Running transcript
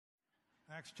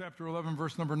Acts chapter 11,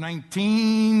 verse number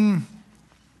 19.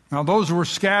 Now those who were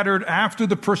scattered after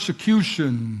the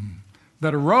persecution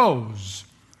that arose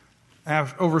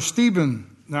over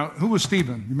Stephen. Now, who was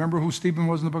Stephen? Remember who Stephen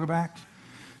was in the book of Acts?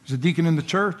 He was a deacon in the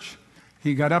church.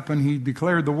 He got up and he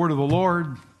declared the word of the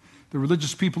Lord. The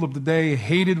religious people of the day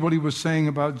hated what he was saying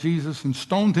about Jesus and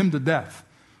stoned him to death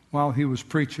while he was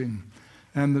preaching.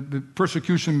 And the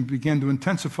persecution began to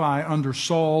intensify under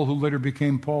Saul, who later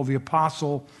became Paul the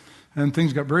Apostle. And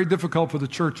things got very difficult for the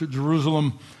church at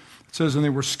Jerusalem. It says, and they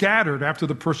were scattered after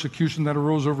the persecution that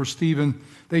arose over Stephen.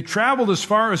 They traveled as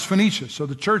far as Phoenicia. So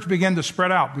the church began to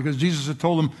spread out because Jesus had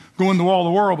told them, go into all the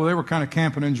world, but they were kind of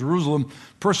camping in Jerusalem.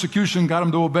 Persecution got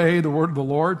them to obey the word of the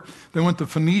Lord. They went to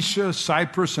Phoenicia,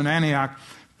 Cyprus, and Antioch,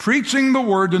 preaching the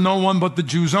word to no one but the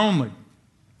Jews only.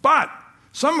 But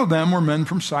some of them were men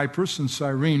from Cyprus and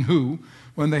Cyrene who,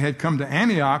 when they had come to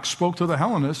Antioch, spoke to the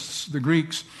Hellenists, the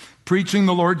Greeks, preaching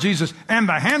the Lord Jesus. And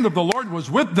the hand of the Lord was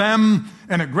with them,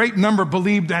 and a great number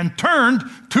believed and turned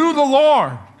to the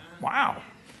Lord. Wow.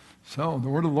 So the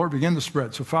word of the Lord began to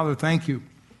spread. So Father, thank you.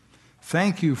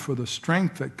 Thank you for the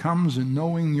strength that comes in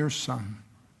knowing your Son.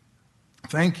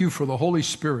 Thank you for the Holy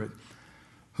Spirit,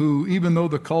 who, even though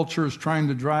the culture is trying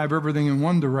to drive everything in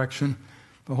one direction,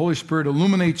 the Holy Spirit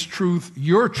illuminates truth,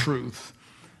 your truth,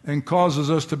 and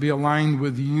causes us to be aligned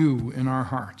with you in our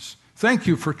hearts. Thank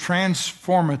you for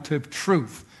transformative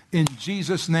truth. In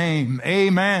Jesus' name,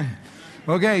 amen.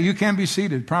 Okay, you can be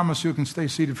seated. Promise you can stay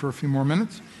seated for a few more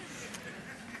minutes.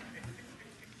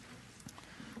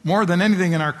 More than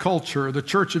anything in our culture, the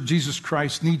Church of Jesus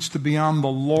Christ needs to be on the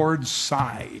Lord's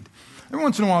side. Every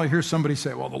once in a while I hear somebody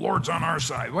say, well, the Lord's on our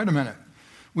side. Wait a minute.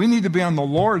 We need to be on the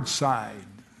Lord's side.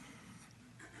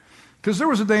 Because there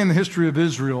was a day in the history of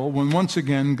Israel when once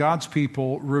again God's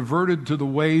people reverted to the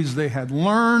ways they had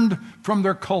learned from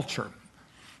their culture.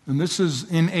 And this is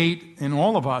innate in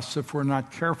all of us if we're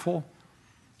not careful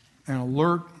and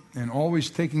alert and always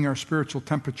taking our spiritual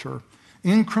temperature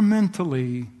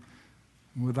incrementally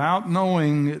without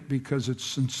knowing it, because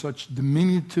it's in such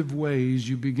diminutive ways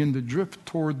you begin to drift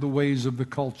toward the ways of the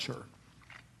culture.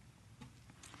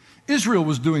 Israel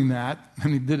was doing that,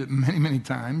 and he did it many, many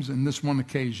times, in this one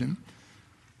occasion.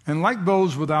 And like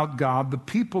those without God, the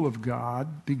people of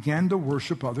God began to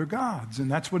worship other gods. And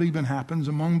that's what even happens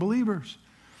among believers.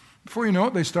 Before you know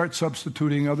it, they start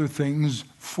substituting other things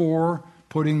for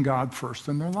putting God first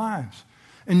in their lives.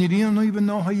 And you don't even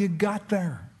know how you got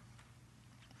there.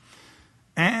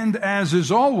 And as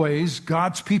is always,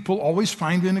 God's people always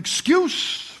find an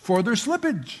excuse for their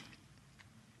slippage.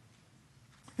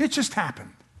 It just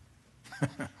happened.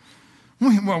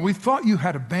 We thought you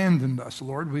had abandoned us,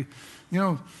 Lord.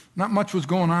 Not much was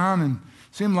going on, and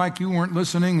it seemed like you weren't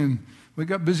listening, and we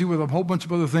got busy with a whole bunch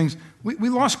of other things. We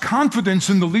lost confidence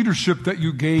in the leadership that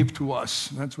you gave to us.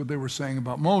 That's what they were saying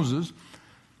about Moses.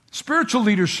 Spiritual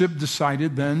leadership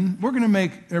decided then, we're going to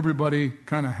make everybody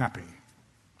kind of happy.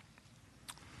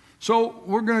 So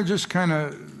we're going to just kind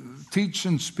of teach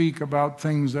and speak about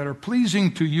things that are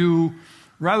pleasing to you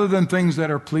rather than things that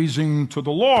are pleasing to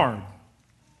the Lord.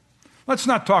 Let's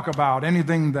not talk about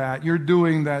anything that you're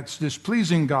doing that's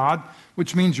displeasing God,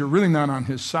 which means you're really not on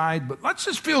his side, but let's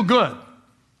just feel good.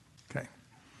 Okay.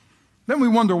 Then we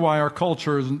wonder why our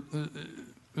culture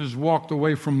is walked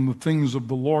away from the things of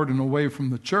the Lord and away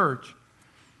from the church.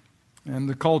 And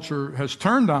the culture has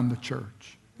turned on the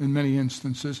church in many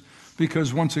instances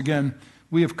because, once again,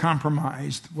 we have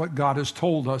compromised what God has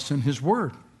told us in his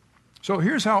word. So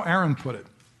here's how Aaron put it.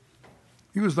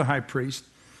 He was the high priest.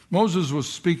 Moses was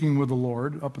speaking with the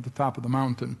Lord up at the top of the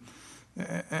mountain.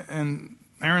 And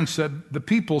Aaron said, the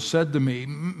people said to me,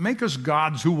 make us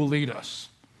gods who will lead us.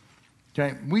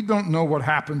 Okay, we don't know what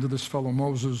happened to this fellow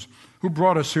Moses who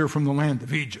brought us here from the land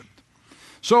of Egypt.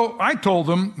 So I told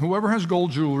them, whoever has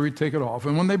gold jewelry, take it off.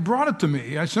 And when they brought it to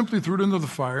me, I simply threw it into the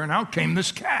fire, and out came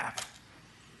this calf.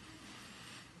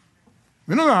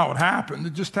 We don't know how it happened.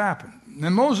 It just happened.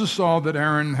 And Moses saw that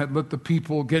Aaron had let the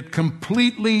people get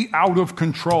completely out of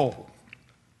control,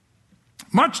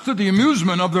 much to the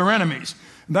amusement of their enemies.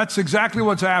 That's exactly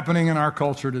what's happening in our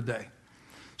culture today.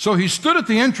 So he stood at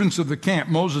the entrance of the camp,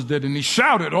 Moses did, and he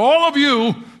shouted, all of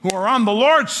you who are on the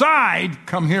Lord's side,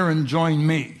 come here and join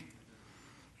me.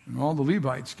 And all the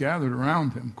Levites gathered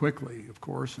around him quickly, of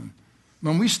course. And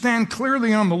when we stand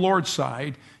clearly on the Lord's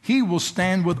side, he will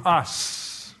stand with us.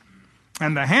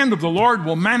 And the hand of the Lord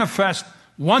will manifest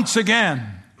once again.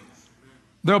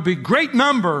 There'll be great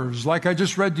numbers, like I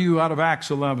just read to you out of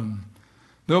Acts 11.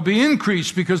 There'll be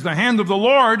increase because the hand of the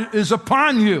Lord is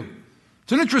upon you.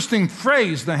 It's an interesting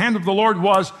phrase. The hand of the Lord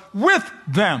was with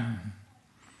them.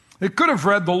 It could have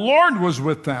read the Lord was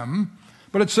with them,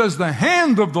 But it says the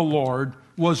hand of the Lord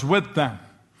was with them,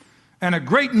 and a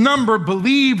great number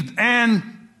believed and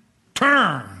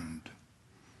turned.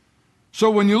 So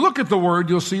when you look at the word,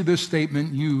 you'll see this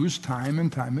statement used time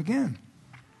and time again.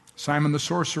 Simon the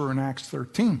sorcerer in Acts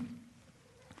 13.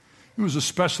 He was a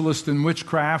specialist in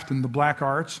witchcraft and the black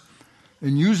arts,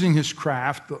 and using his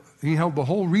craft, he held the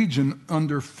whole region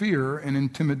under fear and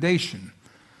intimidation.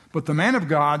 But the man of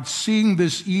God, seeing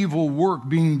this evil work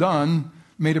being done,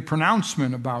 made a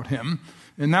pronouncement about him.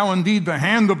 And now indeed the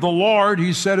hand of the Lord,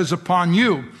 he said, is upon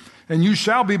you, and you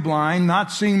shall be blind,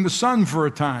 not seeing the sun for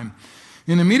a time.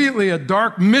 And immediately a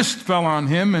dark mist fell on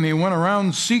him, and he went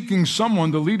around seeking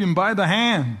someone to lead him by the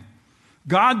hand.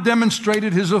 God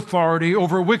demonstrated his authority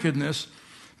over wickedness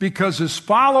because his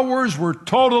followers were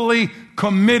totally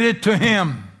committed to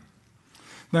him.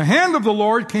 The hand of the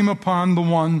Lord came upon the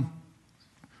one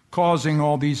causing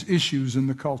all these issues in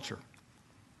the culture.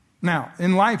 Now,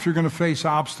 in life, you're going to face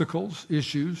obstacles,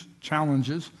 issues,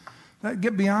 challenges that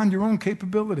get beyond your own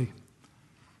capability.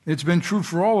 It's been true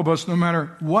for all of us, no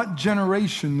matter what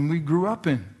generation we grew up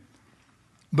in.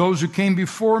 Those who came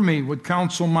before me would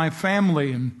counsel my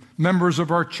family and members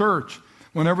of our church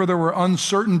whenever there were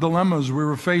uncertain dilemmas we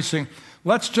were facing.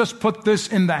 Let's just put this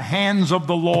in the hands of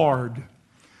the Lord.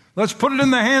 Let's put it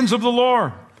in the hands of the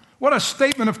Lord. What a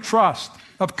statement of trust,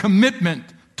 of commitment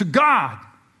to God.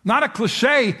 Not a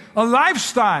cliche, a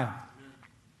lifestyle.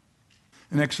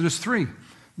 In Exodus 3,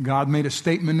 God made a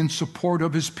statement in support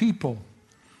of his people.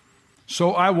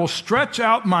 So I will stretch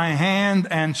out my hand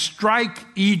and strike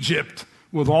Egypt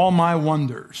with all my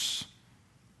wonders.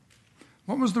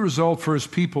 What was the result for his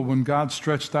people when God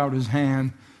stretched out his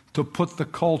hand to put the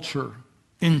culture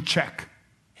in check?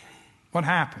 What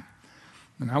happened?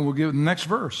 And I will give the next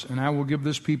verse, and I will give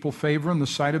this people favor in the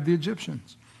sight of the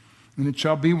Egyptians. And it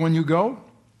shall be when you go,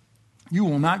 you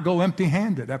will not go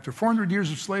empty-handed after 400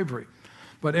 years of slavery.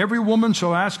 But every woman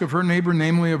shall ask of her neighbor,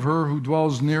 namely of her who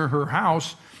dwells near her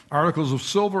house, articles of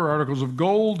silver, articles of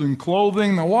gold, and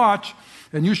clothing. Now watch,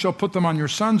 and you shall put them on your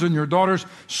sons and your daughters,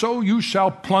 so you shall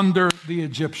plunder the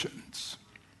Egyptians.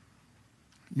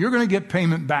 You're going to get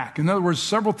payment back. In other words,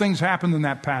 several things happened in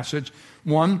that passage.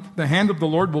 One, the hand of the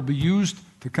Lord will be used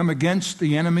to come against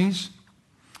the enemies.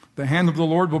 The hand of the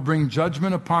Lord will bring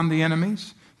judgment upon the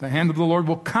enemies. The hand of the Lord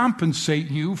will compensate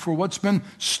you for what's been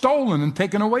stolen and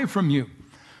taken away from you.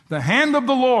 The hand of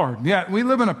the Lord. Yeah, we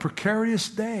live in a precarious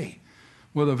day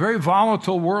with a very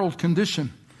volatile world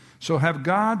condition. So have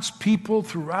God's people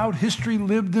throughout history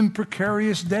lived in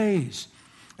precarious days.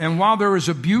 And while there is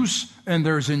abuse and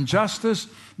there is injustice,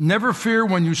 never fear,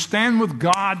 when you stand with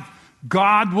God,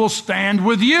 God will stand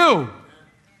with you.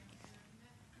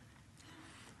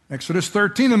 Exodus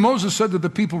 13, and Moses said to the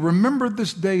people, remember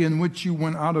this day in which you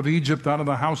went out of Egypt, out of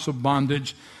the house of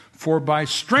bondage, for by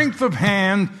strength of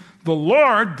hand the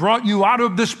Lord brought you out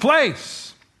of this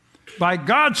place. By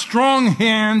God's strong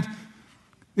hand,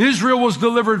 Israel was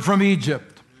delivered from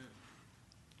Egypt.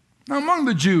 Now, among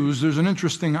the Jews, there's an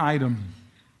interesting item.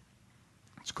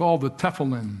 It's called the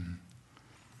tefillin.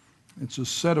 It's a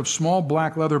set of small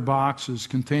black leather boxes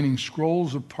containing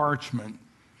scrolls of parchment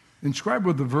inscribed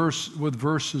with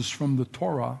verses from the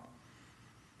Torah,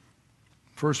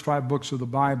 first 5 books of the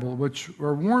Bible, which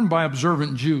are worn by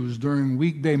observant Jews during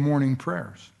weekday morning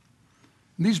prayers.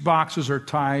 And these boxes are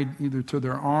tied either to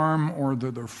their arm or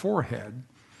to their forehead.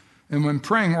 And when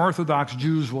praying, Orthodox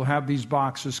Jews will have these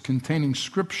boxes containing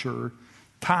scripture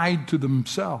tied to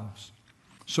themselves.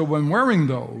 So when wearing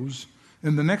those,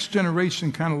 and the next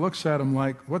generation kind of looks at them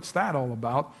like, what's that all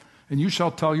about? And you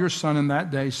shall tell your son in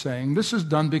that day, saying, this is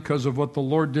done because of what the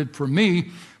Lord did for me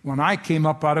when I came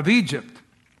up out of Egypt.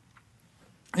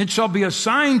 It shall be a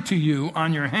sign to you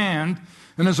on your hand,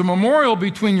 and as a memorial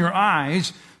between your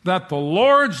eyes, that the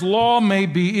Lord's law may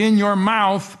be in your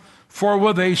mouth, for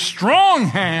with a strong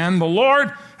hand the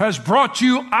Lord has brought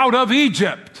you out of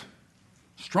Egypt.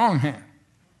 Strong hand.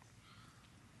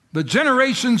 The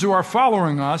generations who are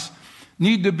following us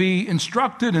need to be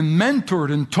instructed and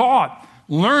mentored and taught,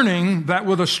 learning that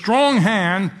with a strong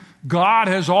hand, God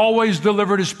has always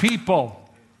delivered his people.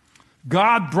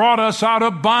 God brought us out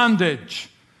of bondage.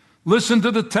 Listen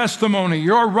to the testimony.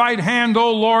 Your right hand,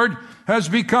 O Lord, has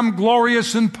become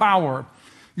glorious in power.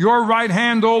 Your right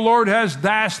hand, O Lord, has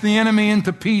dashed the enemy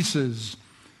into pieces.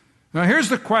 Now here's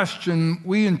the question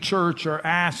we in church are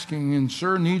asking, and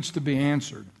sure needs to be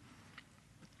answered.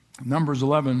 Numbers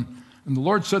 11, and the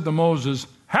Lord said to Moses,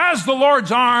 has the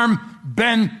Lord's arm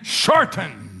been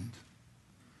shortened?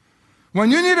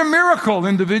 When you need a miracle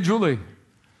individually,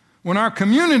 when our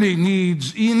community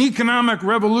needs an economic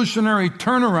revolutionary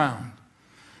turnaround,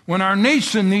 when our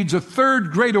nation needs a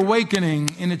third great awakening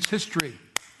in its history,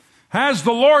 Has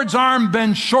the Lord's arm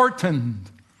been shortened?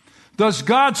 Does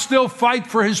God still fight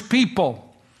for his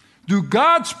people? Do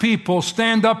God's people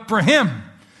stand up for him?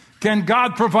 Can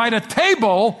God provide a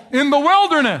table in the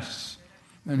wilderness?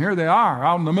 And here they are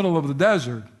out in the middle of the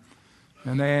desert.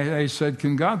 And they said,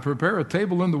 can God prepare a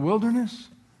table in the wilderness?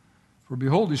 For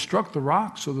behold, he struck the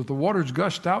rock so that the waters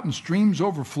gushed out and streams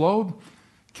overflowed.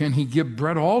 Can he give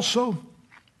bread also?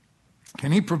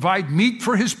 Can he provide meat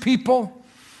for his people?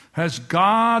 Has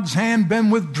God's hand been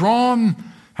withdrawn?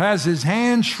 Has his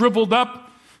hand shriveled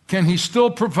up? Can he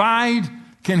still provide?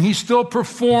 Can he still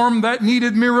perform that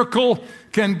needed miracle?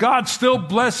 Can God still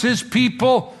bless his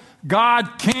people?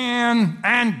 God can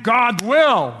and God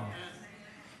will.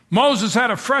 Moses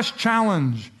had a fresh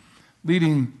challenge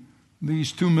leading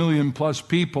these 2 million plus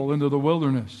people into the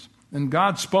wilderness. And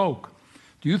God spoke.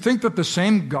 Do you think that the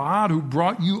same God who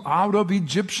brought you out of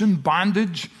Egyptian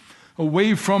bondage,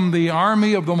 away from the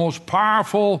army of the most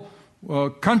powerful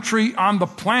country on the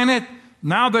planet,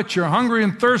 now that you're hungry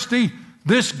and thirsty,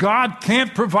 this God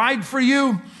can't provide for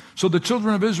you? So the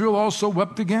children of Israel also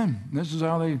wept again. This is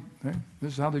how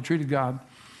they treated God.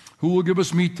 Who will give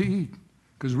us meat to eat?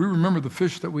 Because we remember the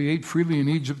fish that we ate freely in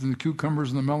Egypt, and the cucumbers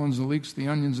and the melons, the leeks, the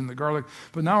onions and the garlic.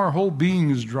 But now our whole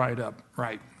being is dried up.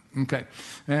 Right. Okay.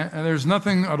 And there's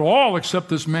nothing at all except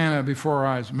this manna before our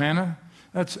eyes. Manna,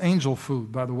 that's angel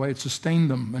food, by the way. It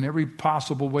sustained them in every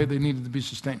possible way they needed to be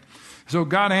sustained. So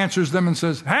God answers them and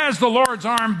says, has the Lord's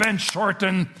arm been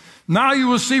shortened? Now you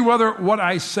will see whether what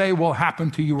I say will happen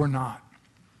to you or not.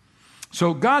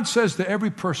 So God says to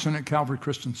every person at Calvary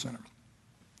Christian Center,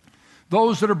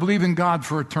 those that are believing God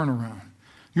for a turnaround,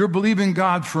 you're believing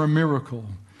God for a miracle,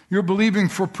 you're believing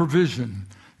for provision,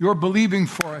 you're believing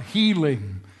for a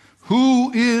healing.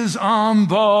 Who is on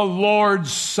the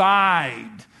Lord's side?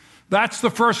 That's the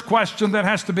first question that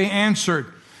has to be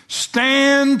answered.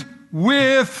 Stand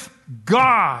with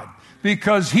God,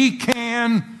 because he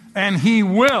can and he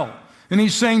will. And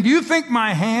he's saying, do you think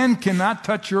my hand cannot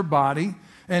touch your body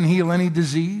and heal any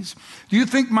disease? Do you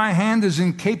think my hand is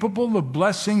incapable of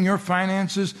blessing your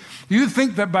finances? Do you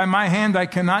think that by my hand I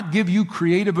cannot give you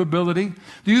creative ability?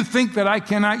 Do you think that I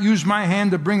cannot use my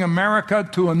hand to bring America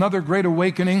to another great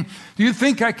awakening? Do you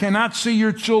think I cannot see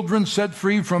your children set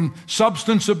free from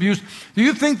substance abuse? Do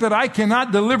you think that I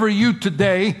cannot deliver you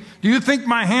today? Do you think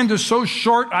my hand is so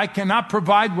short I cannot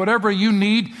provide whatever you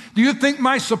need? Do you think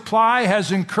my supply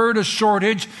has incurred a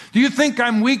shortage? Do you think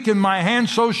I'm weak in my hand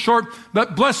so short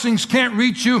that blessings can't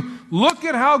reach you? Look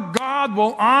at how God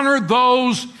will honor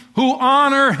those who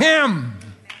honor him.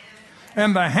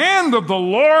 And the hand of the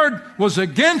Lord was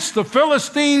against the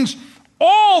Philistines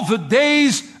all the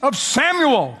days of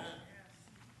Samuel.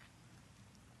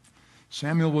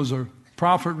 Samuel was a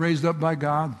prophet raised up by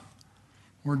God,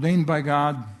 ordained by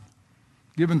God,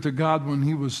 given to God when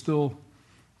he was still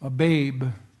a babe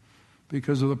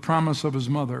because of the promise of his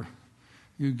mother.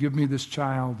 You give me this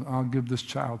child, I'll give this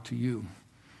child to you.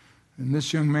 And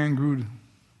this young man grew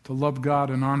to love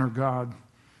God and honor God.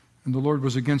 And the Lord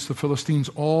was against the Philistines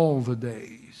all the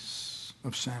days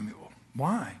of Samuel.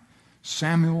 Why?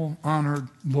 Samuel honored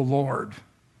the Lord.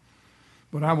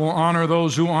 But I will honor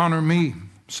those who honor me,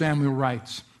 Samuel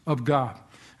writes, of God.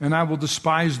 And I will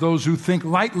despise those who think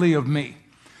lightly of me.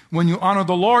 When you honor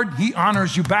the Lord, he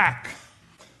honors you back.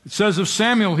 It says of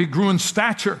Samuel, he grew in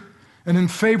stature and in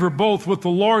favor both with the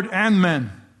Lord and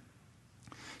men.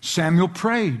 Samuel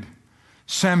prayed.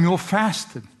 Samuel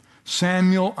fasted.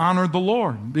 Samuel honored the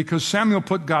Lord because Samuel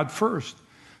put God first.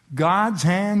 God's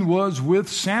hand was with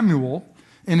Samuel,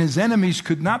 and his enemies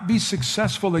could not be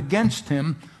successful against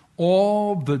him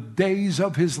all the days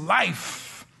of his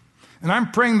life. And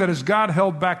I'm praying that as God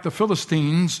held back the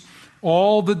Philistines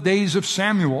all the days of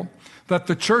Samuel, that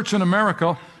the church in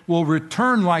America will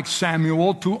return like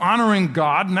Samuel to honoring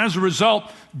God, and as a result,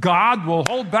 God will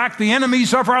hold back the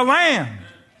enemies of our land.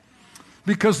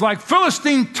 Because like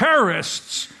Philistine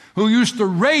terrorists who used to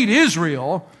raid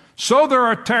Israel, so there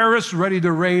are terrorists ready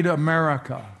to raid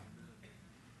America.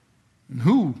 And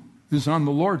who is on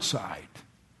the Lord's side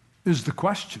is the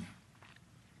question.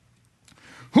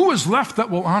 Who is left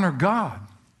that will honor God?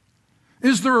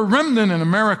 Is there a remnant in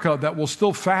America that will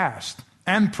still fast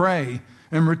and pray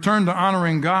and return to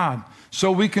honoring God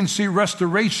so we can see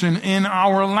restoration in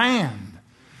our land?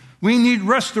 We need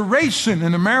restoration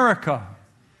in America.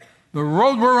 The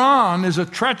road we're on is a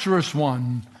treacherous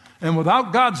one, and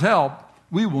without God's help,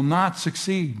 we will not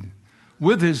succeed.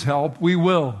 With his help, we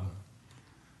will.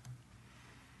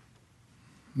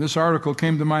 This article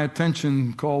came to my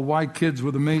attention called Why Kids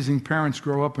with Amazing Parents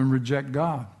Grow Up and Reject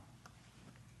God.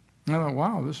 And I thought,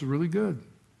 wow, this is really good.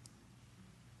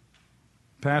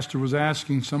 Pastor was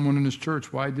asking someone in his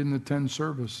church why he didn't attend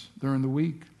service during the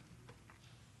week.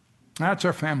 That's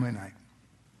our family night.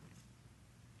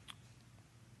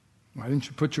 Why didn't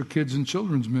you put your kids in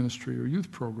children's ministry or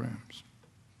youth programs?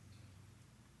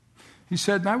 He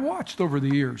said, I watched over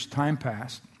the years. Time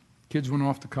passed. Kids went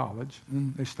off to college,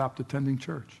 and they stopped attending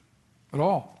church at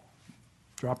all.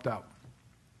 Dropped out.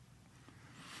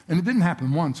 And it didn't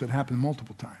happen once. It happened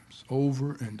multiple times,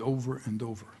 over and over and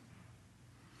over.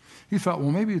 He thought,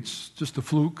 well, maybe it's just a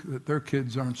fluke that their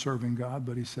kids aren't serving God.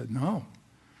 But he said, no.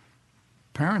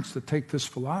 Parents that take this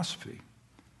philosophy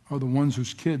are the ones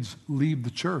whose kids leave the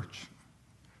church.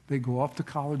 They go off to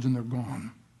college and they're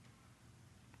gone.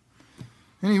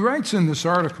 And he writes in this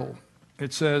article,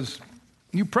 it says,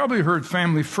 you probably heard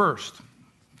family first.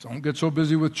 Don't get so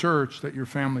busy with church that your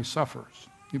family suffers.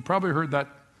 You probably heard that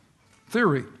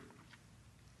theory.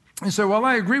 He said, well,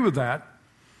 I agree with that.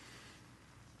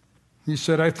 He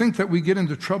said, I think that we get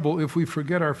into trouble if we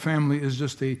forget our family is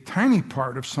just a tiny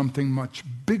part of something much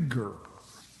bigger,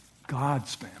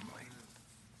 God's family.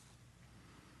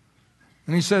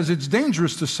 And he says, it's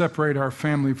dangerous to separate our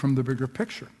family from the bigger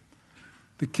picture.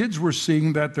 The kids were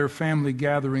seeing that their family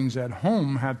gatherings at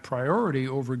home had priority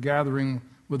over gathering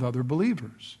with other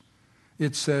believers.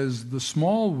 It says, the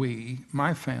small we,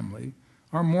 my family,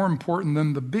 are more important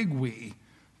than the big we,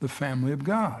 the family of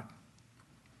God.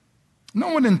 No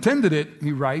one intended it,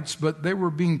 he writes, but they were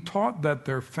being taught that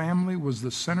their family was the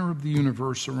center of the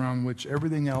universe around which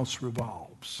everything else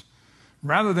revolves,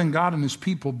 rather than God and his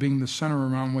people being the center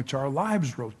around which our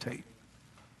lives rotate.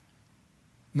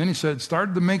 And then he said, it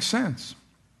started to make sense.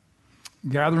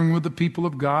 Gathering with the people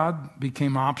of God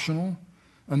became optional,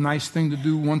 a nice thing to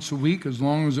do once a week as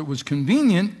long as it was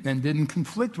convenient and didn't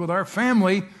conflict with our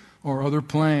family or other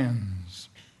plans.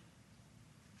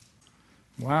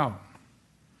 Wow.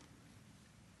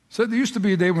 Said there used to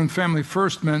be a day when family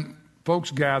first meant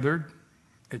folks gathered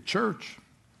at church.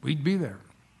 We'd be there.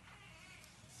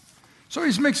 So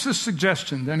he makes this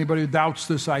suggestion to anybody who doubts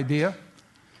this idea.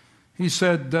 He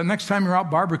said, next time you're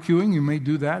out barbecuing, you may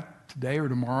do that today or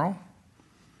tomorrow.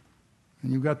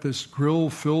 And you've got this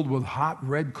grill filled with hot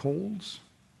red coals.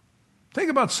 Take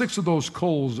about 6 of those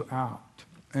coals out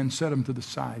and set them to the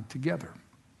side together.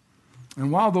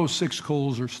 And while those 6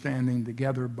 coals are standing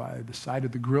together by the side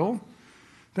of the grill,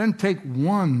 then take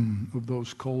 1 of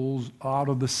those coals out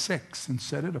of the 6 and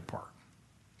set it apart.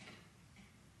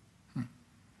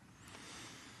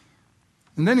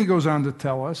 And then he goes on to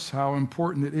tell us how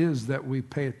important it is that we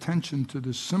pay attention to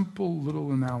this simple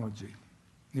little analogy.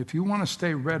 If you want to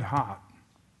stay red hot,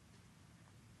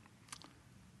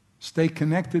 stay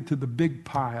connected to the big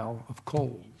pile of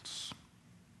coals.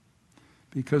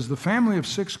 Because the family of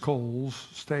 6 coals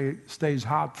stays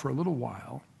hot for a little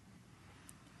while,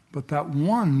 but that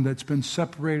one that's been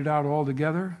separated out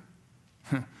altogether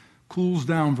cools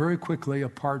down very quickly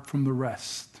apart from the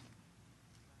rest.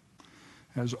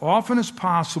 As often as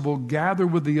possible, gather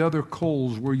with the other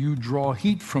coals where you draw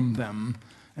heat from them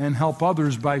and help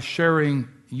others by sharing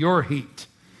your heat.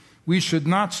 We should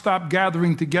not stop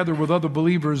gathering together with other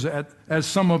believers as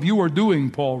some of you are doing,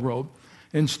 Paul wrote.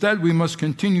 Instead, we must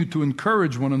continue to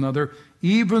encourage one another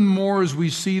even more as we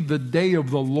see the day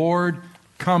of the Lord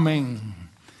coming.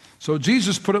 So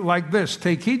Jesus put it like this: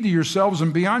 take heed to yourselves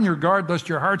and be on your guard, lest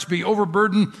your hearts be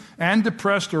overburdened and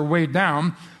depressed or weighed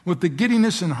down with the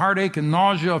giddiness and heartache and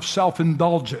nausea of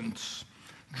self-indulgence,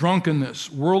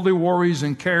 drunkenness, worldly worries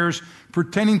and cares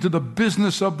pertaining to the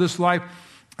business of this life,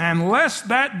 and lest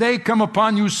that day come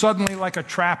upon you suddenly like a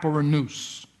trap or a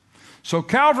noose. So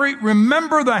Calvary,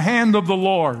 remember the hand of the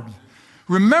Lord.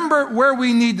 Remember where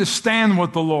we need to stand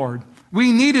with the Lord.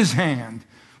 We need his hand.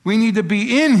 We need to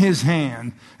be in his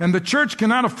hand. And the church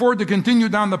cannot afford to continue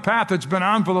down the path it's been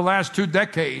on for the last 2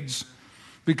 decades.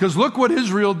 Because look what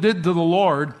Israel did to the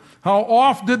Lord. How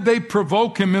oft did they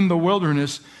provoke him in the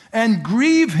wilderness and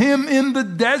grieve him in the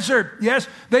desert? Yes,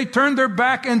 they turned their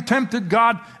back and tempted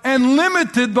God and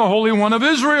limited the Holy One of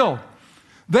Israel.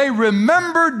 They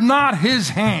remembered not his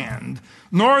hand,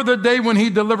 nor the day when he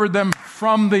delivered them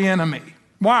from the enemy.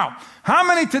 Wow. How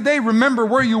many today remember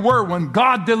where you were when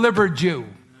God delivered you?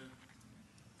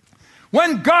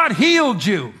 When God healed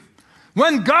you?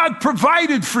 When God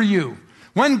provided for you?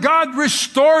 When God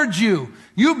restored you?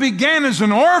 You began as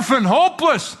an orphan,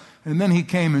 hopeless, and then he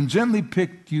came and gently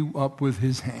picked you up with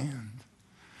his hand.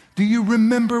 Do you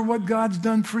remember what God's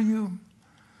done for you?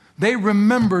 They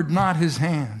remembered not his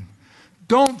hand.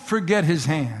 Don't forget his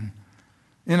hand.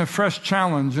 In a fresh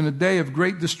challenge, in a day of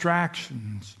great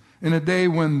distractions, in a day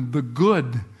when the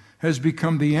good has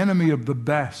become the enemy of the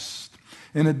best,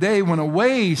 in a day when a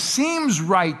way seems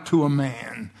right to a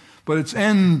man, but its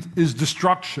end is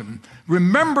destruction.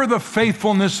 Remember the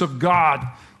faithfulness of God.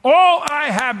 All I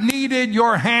have needed,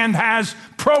 your hand has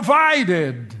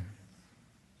provided.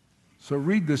 So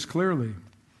read this clearly.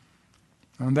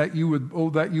 And that you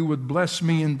would bless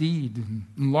me indeed, and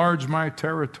enlarge my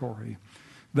territory.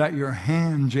 That your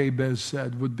hand, Jabez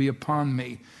said, would be upon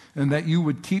me, and that you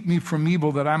would keep me from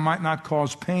evil, that I might not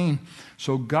cause pain.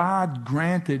 So God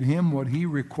granted him what he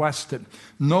requested.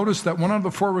 Notice that one of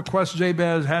the 4 requests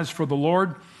Jabez has for the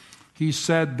Lord, he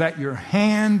said that your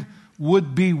hand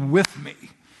would be with me.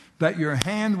 That your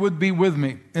hand would be with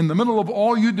me. In the middle of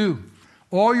all you do,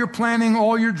 all your planning,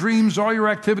 all your dreams, all your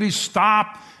activities,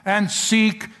 stop and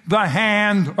seek the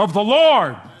hand of the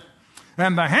Lord.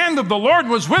 And the hand of the Lord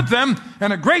was with them,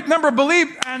 and a great number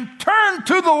believed and turned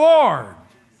to the Lord.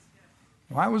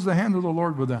 Why was the hand of the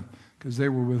Lord with them? Because they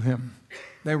were with him.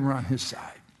 They were on his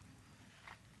side.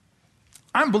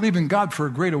 I'm believing God for a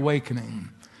great awakening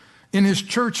in his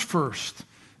church first,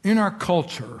 in our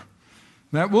culture,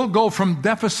 that we'll go from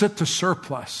deficit to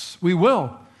surplus. We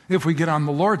will, if we get on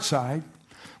the Lord's side.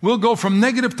 We'll go from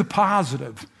negative to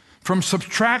positive, from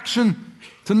subtraction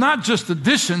to not just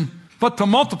addition, but to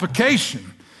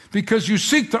multiplication. Because you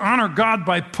seek to honor God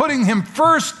by putting him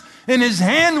first, and his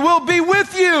hand will be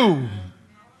with you.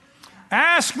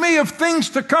 Ask me of things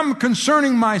to come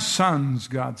concerning my sons,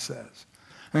 God says,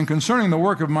 and concerning the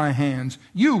work of my hands,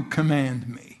 you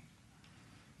command me.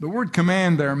 The word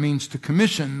command there means to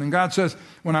commission. And God says,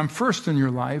 when I'm first in your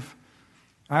life,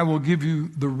 I will give you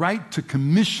the right to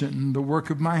commission the work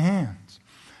of my hands.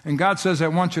 And God says, I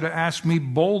want you to ask me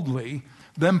boldly,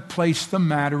 then place the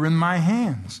matter in my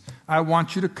hands. I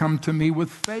want you to come to me with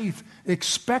faith,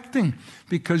 expecting,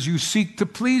 because you seek to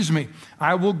please me.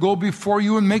 I will go before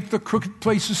you and make the crooked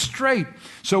places straight.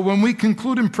 So when we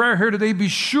conclude in prayer here today, be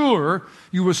sure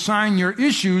you assign your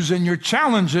issues and your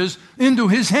challenges into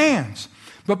his hands.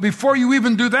 But before you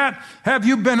even do that, have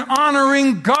you been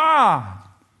honoring God?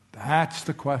 That's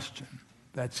the question.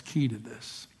 That's key to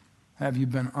this. Have you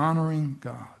been honoring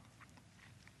God?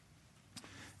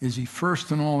 Is he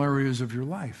first in all areas of your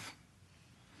life?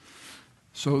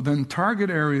 So then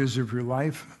target areas of your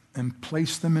life and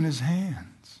place them in his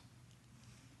hands.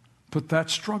 Put that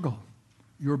struggle,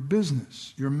 your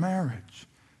business, your marriage,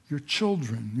 your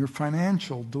children, your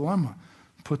financial dilemma,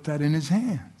 put that in his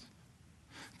hands.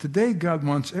 Today, God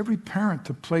wants every parent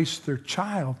to place their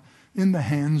child in the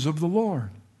hands of the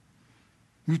Lord.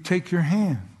 You take your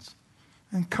hands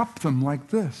and cup them like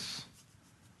this.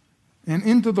 And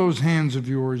into those hands of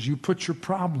yours, you put your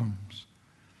problems.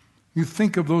 You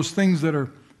think of those things that are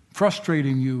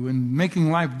frustrating you and making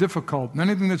life difficult, and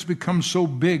anything that's become so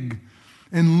big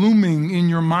and looming in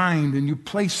your mind, and you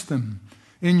place them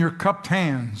in your cupped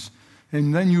hands.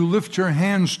 And then you lift your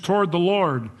hands toward the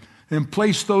Lord and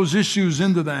place those issues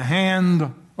into the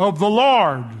hand of the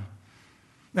Lord.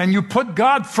 And you put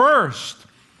God first.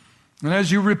 And as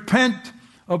you repent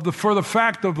for the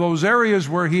fact of those areas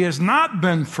where he has not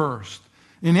been first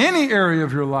in any area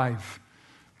of your life,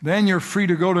 then you're free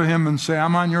to go to him and say,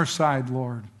 I'm on your side,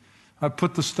 Lord. I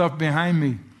put the stuff behind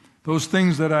me, those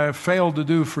things that I have failed to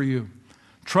do for you.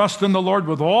 Trust in the Lord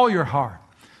with all your heart.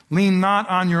 Lean not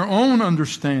on your own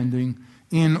understanding.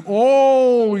 In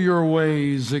all your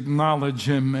ways acknowledge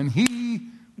him, and he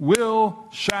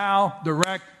shall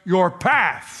direct your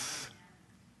path.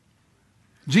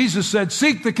 Jesus said,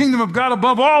 seek the kingdom of God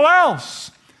above all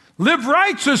else. Live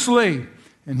righteously,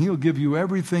 and he'll give you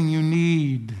everything you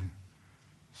need.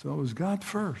 So is God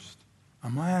first?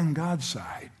 Am I on God's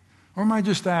side? Or am I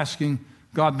just asking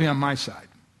God be on my side?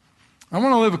 I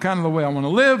want to live a kind of the way I want to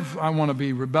live. I want to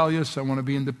be rebellious. I want to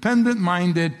be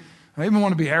independent-minded. I even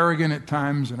want to be arrogant at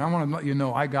times, and I want to let you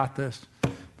know I got this.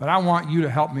 But I want you to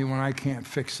help me when I can't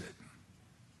fix it.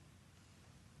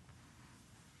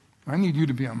 I need you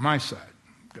to be on my side,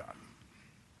 God.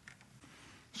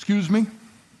 Excuse me?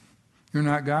 You're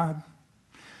not God.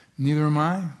 Neither am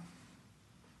I.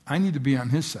 I need to be on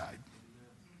his side.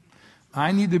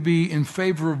 I need to be in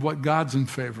favor of what God's in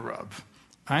favor of.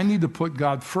 I need to put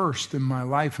God first in my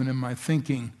life and in my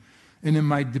thinking, and in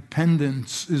my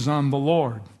dependence is on the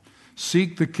Lord.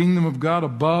 Seek the kingdom of God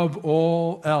above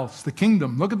all else. The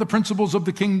kingdom. Look at the principles of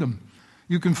the kingdom.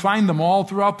 You can find them all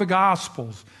throughout the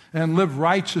Gospels. And live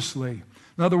righteously.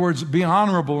 In other words, be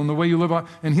honorable in the way you live,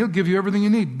 and he'll give you everything you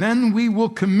need. Then we will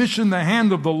commission the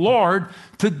hand of the Lord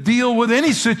to deal with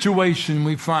any situation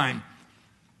we find.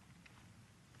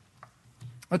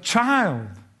 A child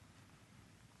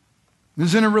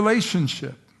is in a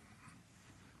relationship.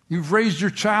 You've raised your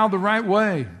child the right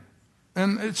way.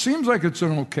 And it seems like it's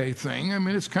an okay thing. I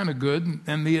mean, it's kind of good.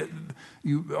 And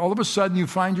all of a sudden you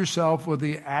find yourself with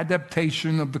the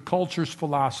adaptation of the culture's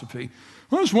philosophy.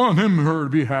 I just want him and her to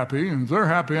be happy, and if they're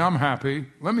happy, I'm happy.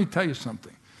 Let me tell you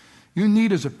something. You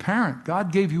need, as a parent,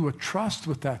 God gave you a trust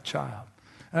with that child.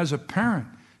 As a parent,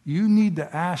 you need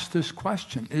to ask this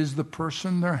question. Is the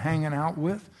person they're hanging out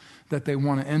with that they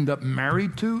want to end up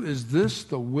married to, is this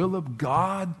the will of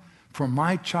God for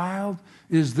my child?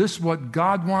 Is this what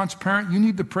God wants? Parent, you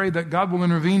need to pray that God will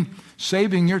intervene,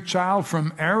 saving your child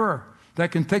from error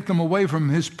that can take them away from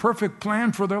his perfect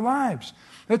plan for their lives.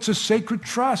 It's a sacred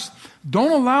trust.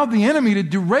 Don't allow the enemy to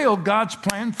derail God's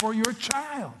plan for your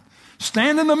child.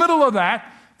 Stand in the middle of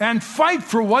that and fight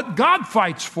for what God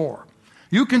fights for.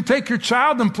 You can take your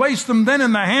child and place them then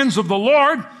in the hands of the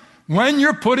Lord when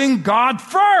you're putting God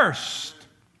first.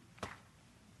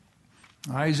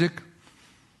 Isaac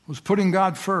was putting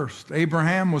God first.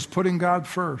 Abraham was putting God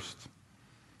first.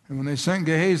 And when they sent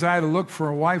Gehazi to look for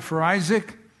a wife for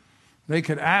Isaac, they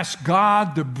could ask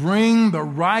God to bring the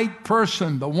right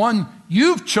person, the one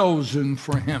you've chosen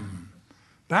for him.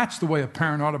 That's the way a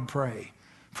parent ought to pray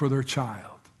for their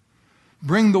child.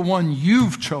 Bring the one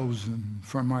you've chosen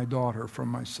for my daughter, for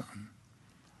my son.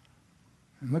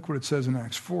 And look what it says in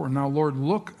Acts 4. Now, Lord,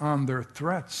 look on their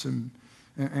threats and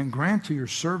grant to your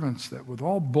servants that with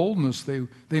all boldness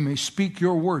they may speak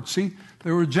your word. See,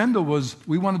 their agenda was,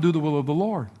 we want to do the will of the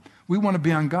Lord. We want to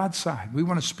be on God's side. We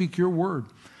want to speak your word.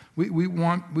 We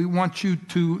want you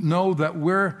to know that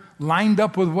we're lined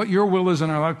up with what your will is in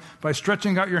our life by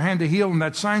stretching out your hand to heal, and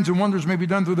that signs and wonders may be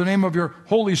done through the name of your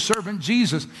holy servant,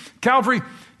 Jesus. Calvary,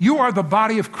 you are the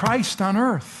body of Christ on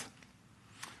earth.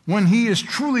 When he is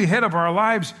truly head of our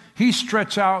lives, he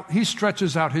stretches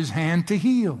out his hand to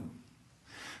heal.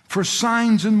 For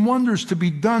signs and wonders to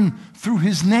be done through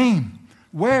his name.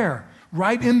 Where?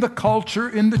 Right in the culture,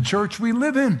 in the church we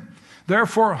live in.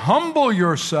 Therefore, humble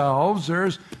yourselves.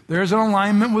 There's an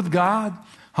alignment with God.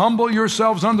 Humble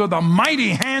yourselves under the mighty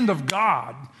hand of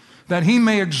God, that he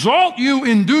may exalt you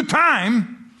in due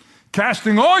time,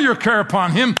 casting all your care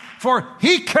upon him, for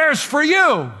he cares for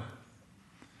you.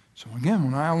 So again,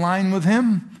 when I align with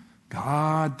him,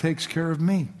 God takes care of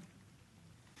me.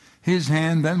 His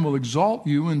hand then will exalt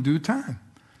you in due time.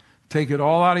 Take it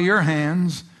all out of your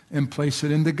hands and place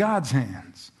it into God's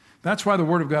hands. That's why the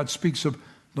Word of God speaks of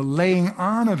the laying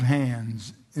on of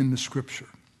hands in the Scripture.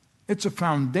 It's a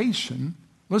foundation,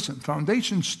 listen,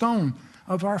 foundation stone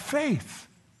of our faith.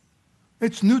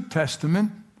 It's New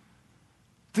Testament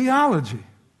theology.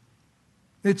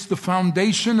 It's the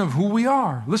foundation of who we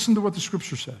are. Listen to what the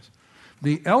Scripture says.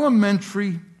 The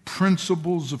elementary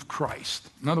principles of Christ.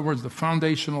 In other words, the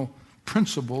foundational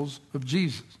principles of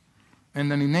Jesus. And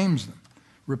then he names them.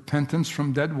 Repentance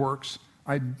from dead works.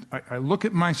 I look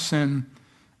at my sin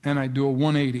and I do a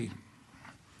 180.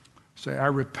 Say, I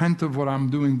repent of what I'm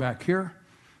doing back here.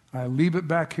 I leave it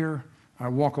back here. I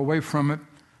walk away from it.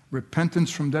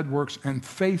 Repentance from dead works and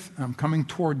faith. I'm coming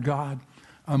toward God.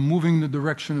 I'm moving in the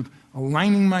direction of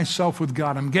aligning myself with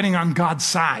God. I'm getting on God's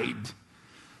side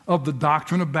of the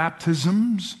doctrine of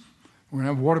baptisms. We're going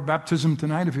to have water baptism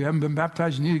tonight. If you haven't been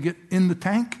baptized, you need to get in the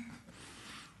tank.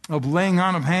 Of laying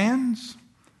on of hands,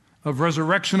 of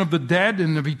resurrection of the dead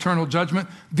and of eternal judgment.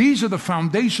 These are the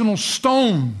foundational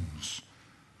stones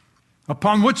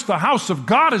upon which the house of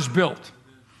God is built.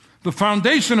 The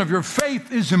foundation of your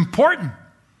faith is important.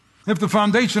 If the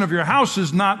foundation of your house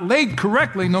is not laid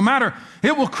correctly, no matter,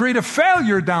 it will create a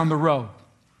failure down the road.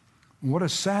 What a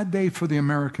sad day for the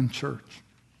American church.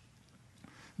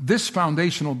 This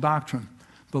foundational doctrine,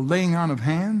 the laying on of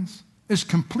hands, is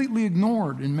completely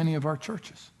ignored in many of our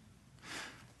churches.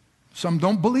 Some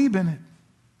don't believe in it.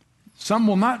 Some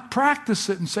will not practice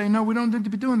it and say, no, we don't need to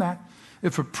be doing that.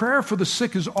 If a prayer for the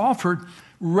sick is offered,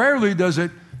 rarely does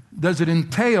it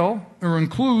entail or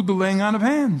include the laying on of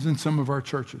hands in some of our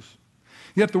churches.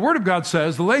 Yet the Word of God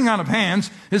says the laying on of hands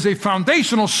is a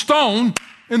foundational stone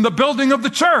in the building of the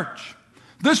church.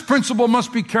 This principle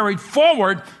must be carried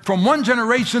forward from one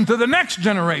generation to the next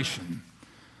generation.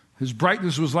 His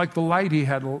brightness was like the light. He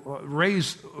had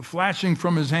rays flashing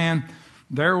from his hand.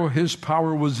 There his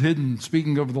power was hidden.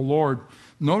 Speaking of the Lord,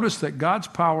 notice that God's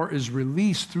power is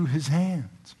released through his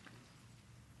hands.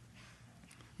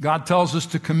 God tells us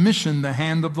to commission the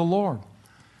hand of the Lord.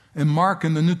 And Mark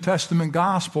in the New Testament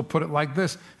gospel put it like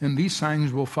this, and these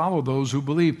signs will follow those who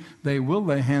believe. They will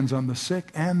lay hands on the sick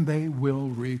and they will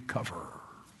recover.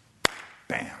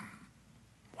 Bam.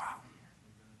 Wow.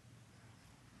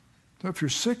 So if you're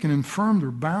sick and infirmed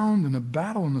or bound in a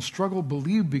battle and a struggle,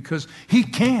 believe because he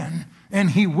can and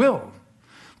he will.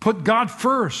 Put God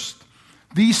first.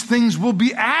 These things will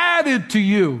be added to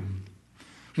you.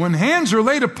 When hands are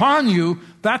laid upon you,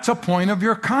 that's a point of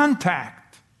your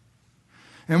contact.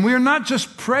 And we are not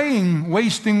just praying,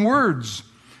 wasting words.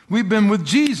 We've been with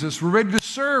Jesus. We're ready to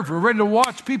serve. We're ready to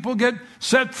watch people get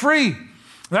set free.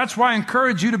 That's why I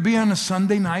encourage you to be on a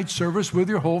Sunday night service with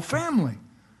your whole family,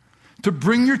 to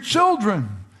bring your children,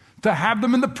 to have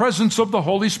them in the presence of the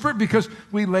Holy Spirit, because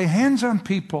we lay hands on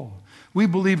people. We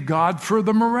believe God for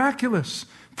the miraculous,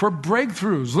 for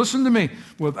breakthroughs. Listen to me.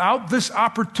 Without this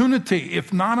opportunity,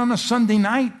 if not on a Sunday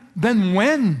night, then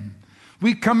when?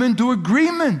 We come into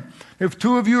agreement. If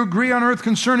two of you agree on earth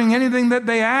concerning anything that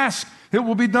they ask, it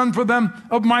will be done for them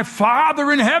of my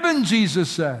Father in heaven, Jesus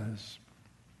says.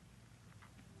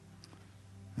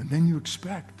 And then you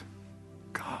expect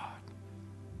God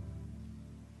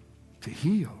to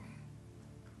heal,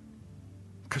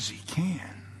 because He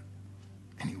can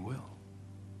and He will.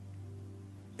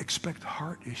 Expect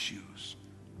heart issues,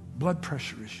 blood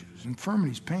pressure issues,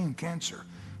 infirmities, pain, cancer,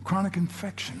 chronic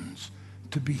infections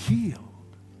to be healed.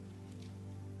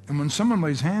 And when someone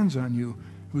lays hands on you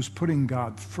who's putting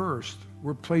God first,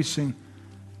 we're placing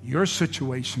your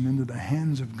situation into the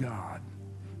hands of God,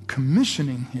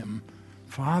 commissioning Him.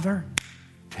 Father,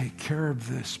 take care of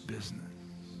this business.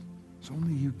 It's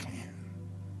only you can.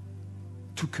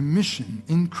 To commission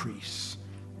increase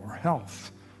or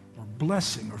health or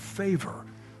blessing or favor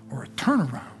or a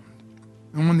turnaround.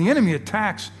 And when the enemy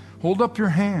attacks, hold up your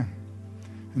hand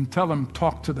and tell him,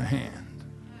 talk to the hand.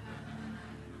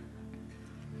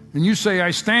 And you say,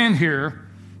 I stand here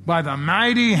by the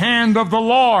mighty hand of the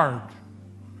Lord.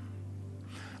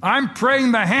 I'm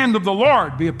praying the hand of the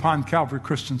Lord be upon Calvary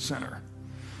Christian Center.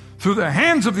 Through the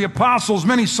hands of the apostles,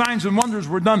 many signs and wonders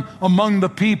were done among the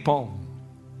people.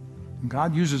 And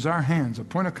God uses our hands, a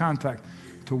point of contact,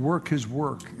 to work His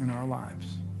work in our lives.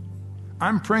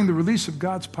 I'm praying the release of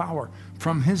God's power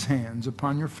from His hands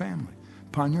upon your family,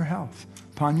 upon your health,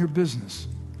 upon your business,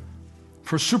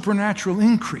 for supernatural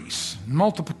increase and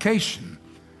multiplication.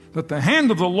 That the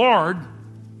hand of the Lord,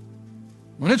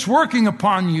 when it's working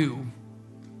upon you,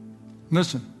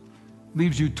 listen,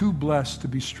 leaves you too blessed to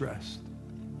be stressed.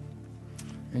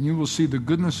 And you will see the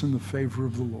goodness and the favor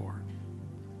of the Lord.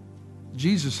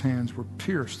 Jesus' hands were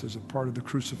pierced as a part of the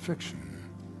crucifixion.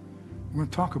 We're going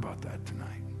to talk about that tonight.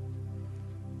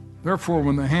 Therefore,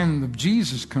 when the hand of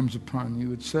Jesus comes upon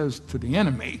you, it says to the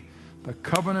enemy, the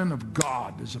covenant of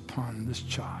God is upon this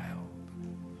child.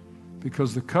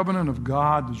 Because the covenant of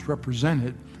God is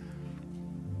represented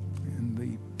in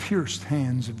the pierced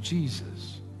hands of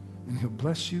Jesus. And He'll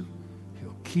bless you,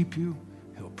 He'll keep you,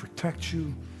 He'll protect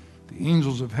you. The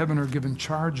angels of heaven are given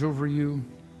charge over you.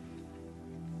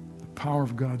 The power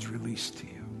of God's released to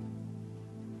you.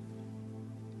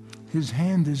 His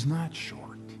hand is not short.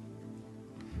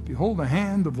 Behold, the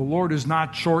hand of the Lord is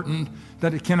not shortened,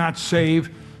 that it cannot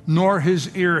save, nor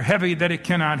His ear heavy, that it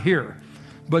cannot hear.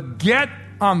 But get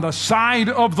on the side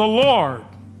of the Lord.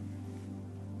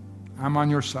 I'm on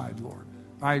your side, Lord.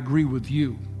 I agree with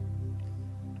you.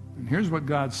 And here's what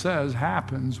God says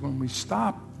happens when we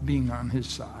stop being on His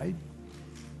side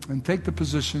and take the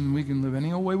position we can live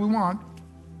any old way we want,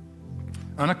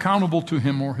 unaccountable to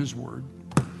Him or His word.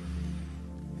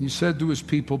 He said to His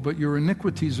people, but your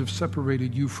iniquities have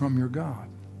separated you from your God,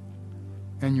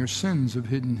 and your sins have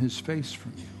hidden His face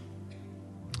from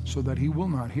you, so that He will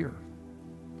not hear.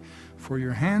 For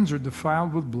your hands are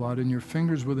defiled with blood, and your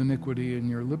fingers with iniquity, and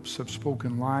your lips have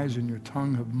spoken lies, and your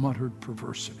tongue have muttered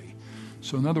perversity.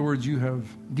 So in other words, you have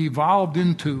devolved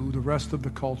into the rest of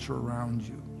the culture around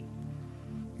you.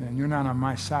 And you're not on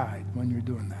my side when you're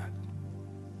doing that.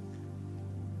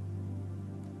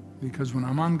 Because when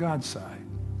I'm on God's side,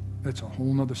 that's a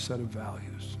whole other set of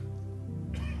values.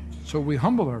 So we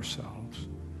humble ourselves.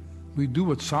 We do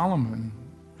what Solomon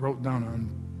wrote down on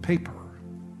paper,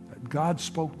 that God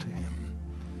spoke to him.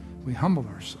 We humble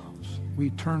ourselves.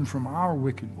 We turn from our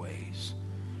wicked ways.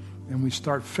 And we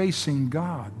start facing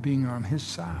God, being on His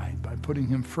side by putting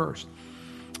Him first.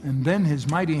 And then His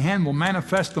mighty hand will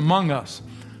manifest among us.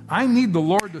 I need the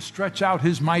Lord to stretch out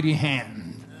His mighty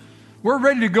hand. We're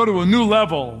ready to go to a new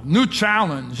level, new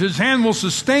challenge. His hand will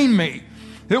sustain me.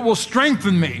 It will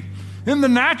strengthen me. In the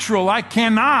natural, I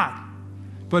cannot.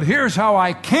 But here's how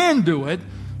I can do it: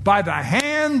 by the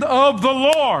hand of the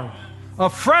Lord. A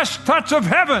fresh touch of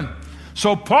heaven.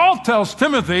 So Paul tells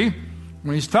Timothy,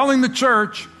 when he's telling the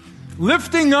church,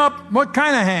 lifting up what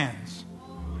kind of hands?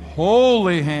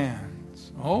 Holy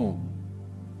hands. Oh.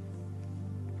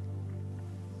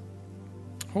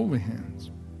 Holy hands.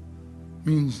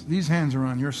 Means these hands are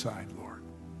on your side, Lord.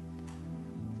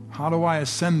 How do I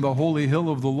ascend the holy hill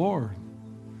of the Lord?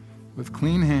 With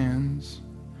clean hands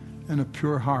and a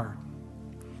pure heart.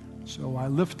 So I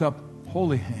lift up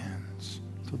holy hands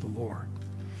to the Lord.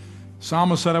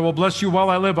 Psalmist said, I will bless you while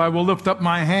I live. I will lift up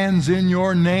my hands in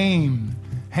your name.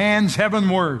 Hands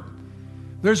heavenward.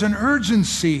 There's an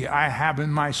urgency I have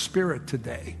in my spirit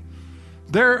today.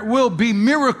 There will be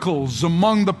miracles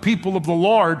among the people of the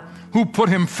Lord who put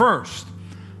him first.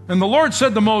 And the Lord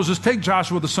said to Moses, take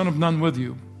Joshua the son of Nun with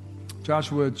you.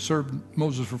 Joshua had served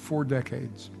Moses for 4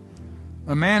 decades.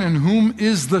 A man in whom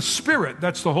is the Spirit,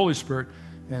 that's the Holy Spirit,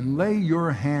 and lay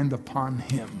your hand upon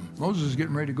him. Moses is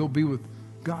getting ready to go be with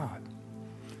God.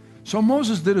 So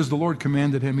Moses did as the Lord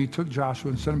commanded him. He took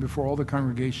Joshua and set him before all the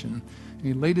congregation, and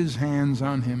he laid his hands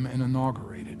on him and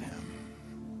inaugurated him.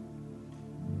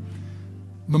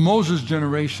 The Moses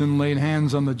generation laid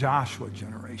hands on the Joshua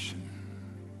generation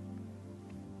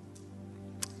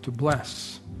to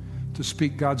bless, to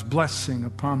speak God's blessing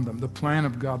upon them, the plan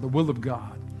of God, the will of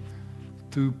God,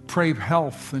 to pray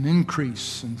health and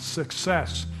increase and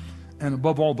success, and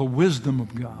above all, the wisdom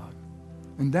of God.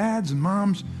 And dads and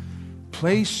moms,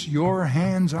 place your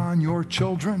hands on your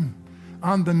children,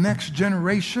 on the next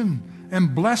generation,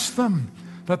 and bless them,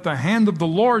 that the hand of the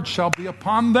Lord shall be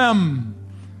upon them.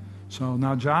 So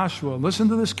now Joshua, listen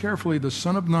to this carefully, the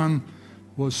son of Nun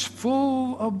was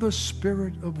full of the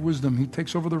spirit of wisdom. He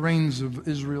takes over the reins of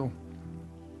Israel.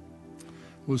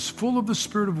 Was full of the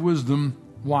spirit of wisdom.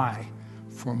 Why?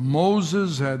 For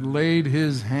Moses had laid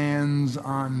his hands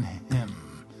on him.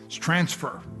 It's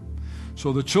transfer.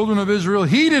 So the children of Israel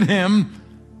heeded him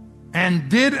and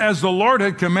did as the Lord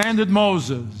had commanded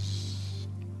Moses.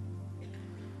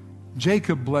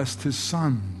 Jacob blessed his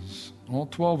sons, all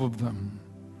 12 of them.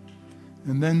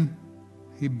 And then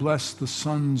he blessed the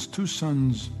sons, 2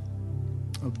 sons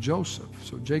of Joseph.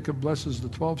 So Jacob blesses the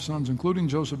 12 sons, including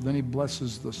Joseph. Then he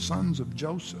blesses the sons of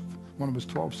Joseph, one of his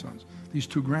 12 sons, these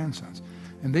 2 grandsons.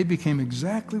 And they became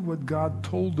exactly what God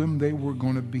told them they were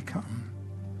going to become.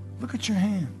 Look at your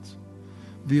hands.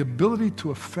 The ability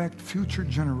to affect future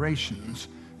generations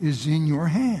is in your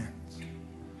hands.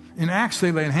 In Acts,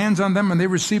 they laid hands on them and they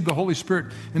received the Holy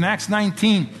Spirit. In Acts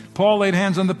 19, Paul laid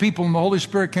hands on the people and the Holy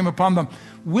Spirit came upon them.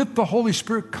 With the Holy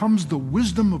Spirit comes the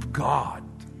wisdom of God,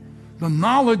 the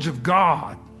knowledge of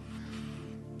God.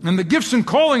 And the gifts and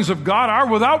callings of God are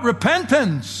without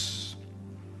repentance.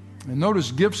 And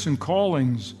notice gifts and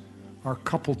callings are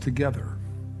coupled together.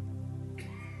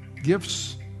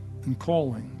 Gifts and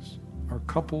callings are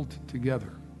coupled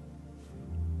together.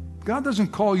 God doesn't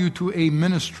call you to a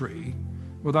ministry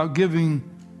without giving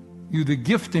you the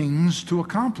giftings to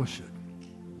accomplish it.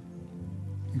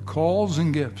 He calls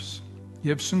and gifts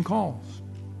and calls.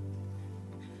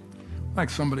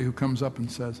 Like somebody who comes up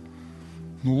and says,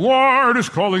 the Lord is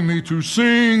calling me to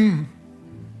sing.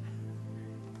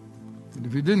 And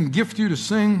if he didn't gift you to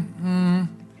sing,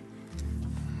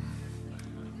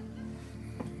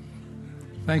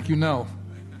 thank you, no.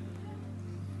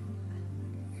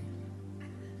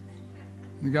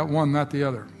 You got one, not the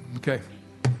other. Okay.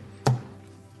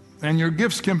 And your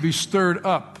gifts can be stirred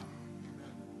up.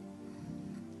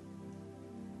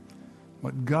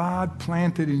 What God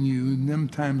planted in you, in them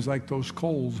times like those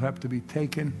coals, have to be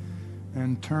taken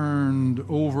and turned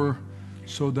over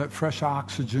so that fresh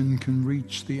oxygen can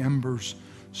reach the embers.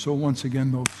 So once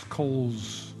again, those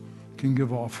coals can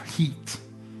give off heat.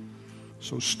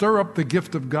 So stir up the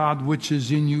gift of God which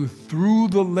is in you through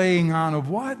the laying on of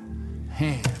what?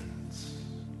 Hands.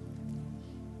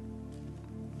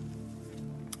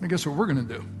 I guess what we're going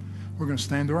to do, we're going to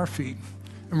stand to our feet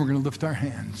and we're going to lift our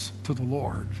hands to the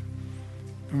Lord.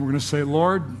 And we're going to say,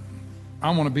 Lord, I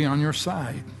want to be on your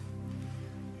side.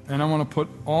 And I want to put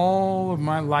all of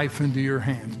my life into your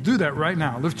hands. Do that right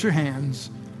now. Lift your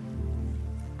hands.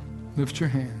 Lift your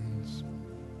hands.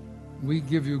 We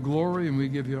give you glory and we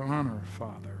give you honor,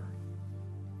 Father.